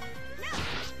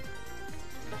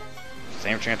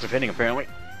 Same chance of hitting, apparently.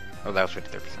 Oh, that was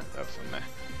 53%. That was so meh.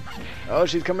 Oh,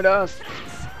 she's coming to us!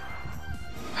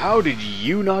 How did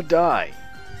you not die?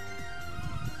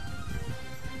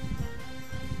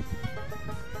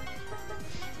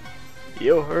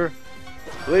 Heal her,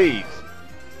 please.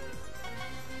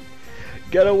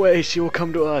 Get away, she will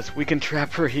come to us. We can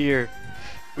trap her here.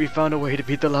 We found a way to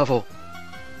beat the level.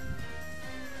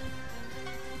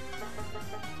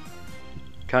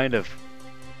 Kind of.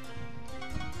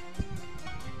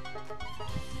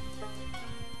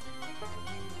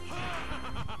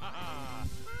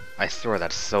 I swear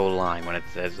that's so lying when it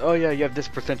says, oh yeah, you have this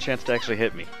 % chance to actually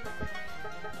hit me.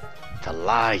 It's a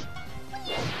lie.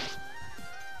 It's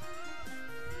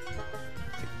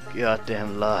a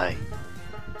goddamn lie.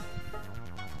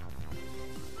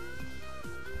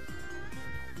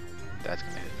 That's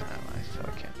gonna hit an ally, so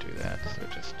I can't do that, so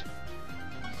just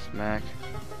smack.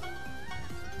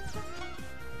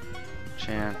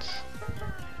 Chance.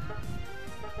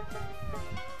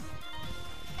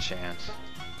 Chance.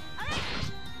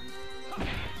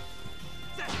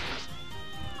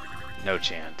 No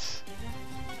chance.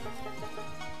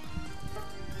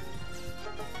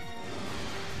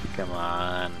 Come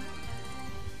on.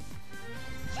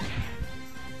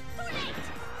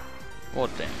 Well,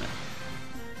 damn it.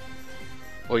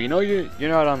 Well, you know you're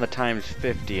not on the times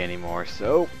 50 anymore,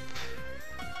 so...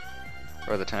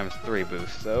 Or the times 3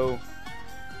 boost, so...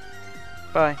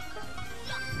 Bye.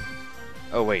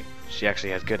 Oh wait, she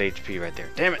actually has good HP right there.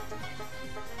 Damn it!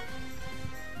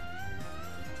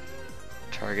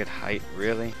 Target height,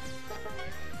 really?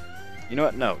 You know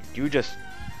what? No, you just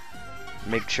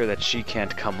make sure that she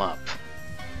can't come up.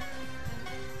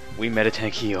 We meta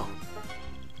tank heal.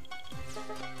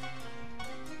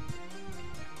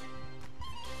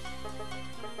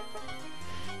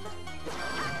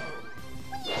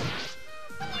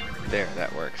 There,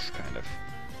 that works, kind of.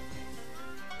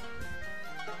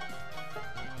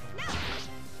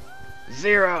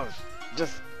 Zeros!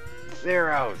 Just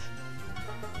zeros!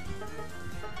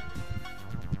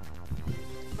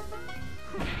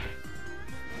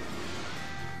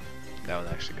 That was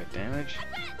actually good damage.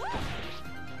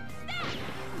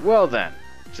 Well then.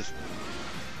 Just...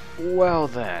 Well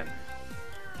then.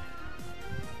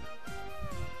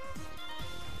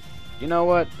 You know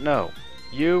what? No.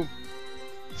 You...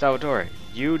 Salvatore,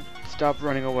 you stop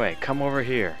running away. Come over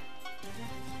here.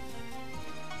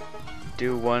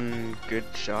 Do one good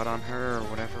shot on her or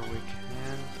whatever we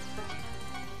can.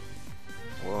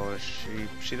 Well,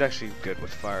 she's actually good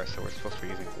with fire, so we're supposed to be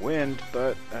using wind,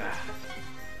 but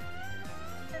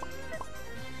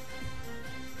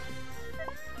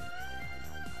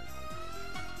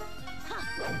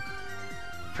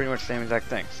pretty much the same exact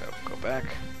thing. So go back.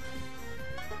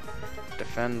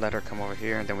 Defend, let her come over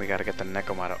here, and then we gotta get the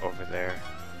Nekomata over there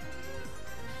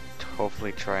to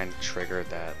hopefully try and trigger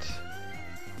that.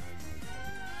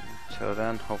 So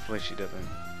then, hopefully she doesn't.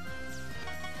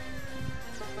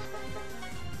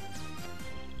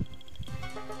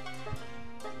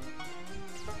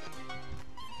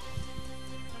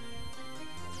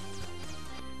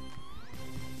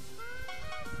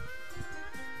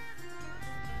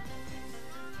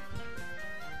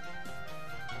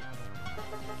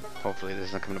 Hopefully this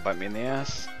isn't coming to bite me in the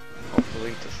ass.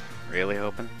 Hopefully, just really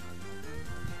hoping.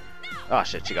 Oh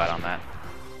shit, she got on that.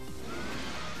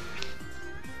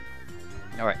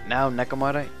 Alright, now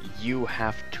Nekomata, you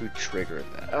have to trigger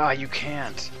that. Ah, you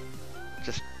can't!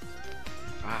 Just...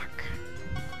 Fuck.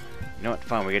 You know what,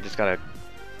 fine, we just gotta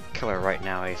kill her right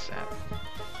now ASAP.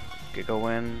 Giggle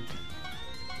Wind,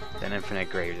 then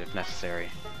Infinite Graves if necessary.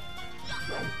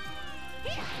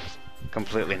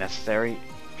 Completely necessary.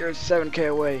 You're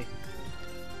 7k away!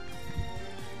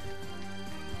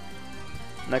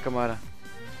 Nekomata.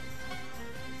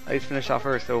 I just finished off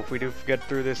her, so if we do get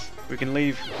through this, we can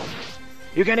leave.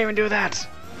 You can't even do that!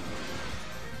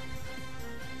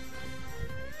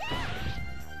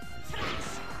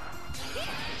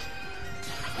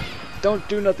 Don't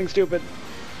do nothing stupid!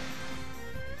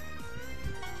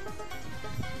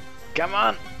 Come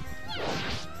on!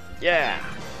 Yeah!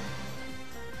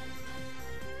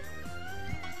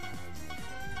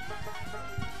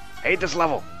 I hate this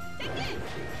level!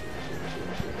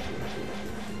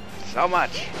 So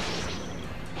much!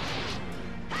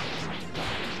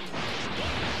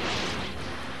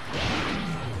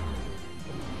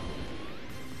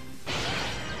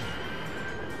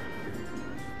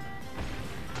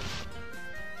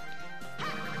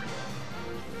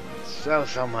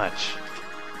 So much.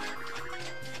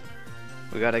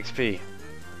 We got XP.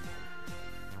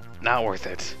 Not worth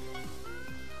it.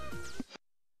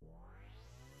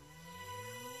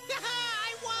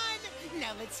 I won!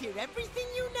 Now let's hear everything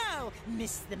you know,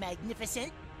 Miss the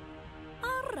Magnificent.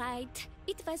 All right,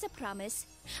 it was a promise.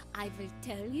 I will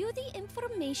tell you the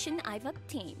information I've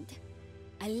obtained.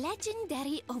 A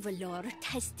legendary overlord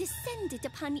has descended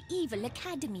upon Evil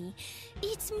Academy.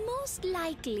 It's most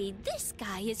likely this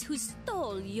guy is who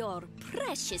stole your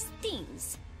precious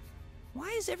things. Why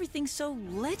is everything so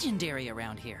legendary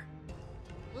around here?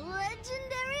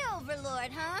 Legendary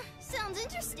overlord, huh? Sounds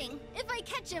interesting. If I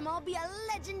catch him, I'll be a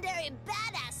legendary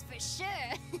badass for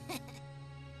sure.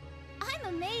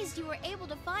 I'm amazed you were able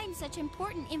to find such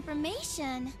important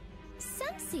information.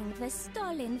 Something was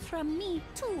stolen from me,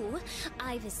 too.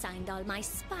 I've assigned all my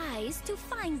spies to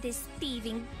find this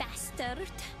thieving bastard.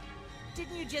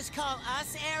 Didn't you just call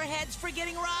us airheads for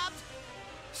getting robbed?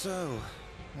 So,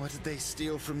 what did they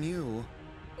steal from you?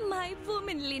 My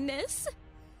womanliness.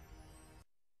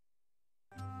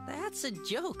 That's a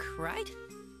joke, right?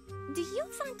 Do you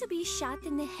want to be shot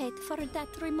in the head for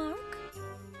that remark?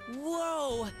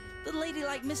 Whoa! The lady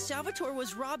like Miss Salvatore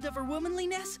was robbed of her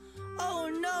womanliness? Oh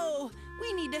no!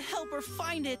 We need to help her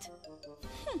find it!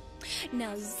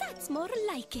 Now that's more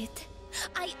like it.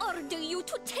 I order you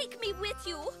to take me with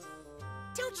you.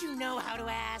 Don't you know how to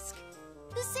ask?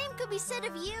 The same could be said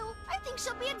of you. I think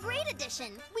she'll be a great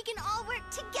addition. We can all work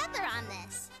together on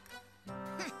this.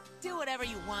 Do whatever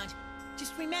you want.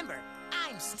 Just remember,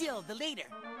 I'm still the leader.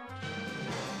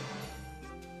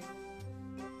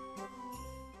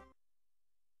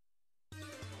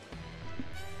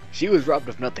 She was robbed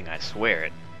of nothing, I swear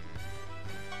it.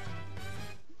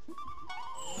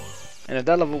 And if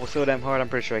that level was so damn hard, I'm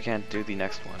pretty sure I can't do the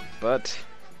next one. But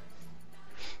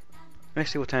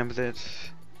let's see what time is it.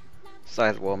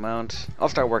 Sizable amount. I'll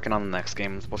start working on the next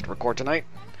game I'm supposed to record tonight.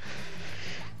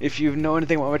 If you know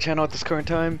anything about my channel at this current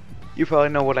time, you probably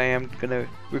know what I am gonna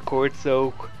record,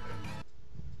 so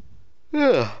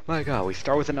my god, we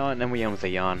start with an on and then we end with a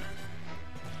yawn.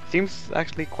 Seems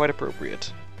actually quite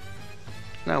appropriate.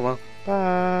 Now well,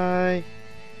 bye.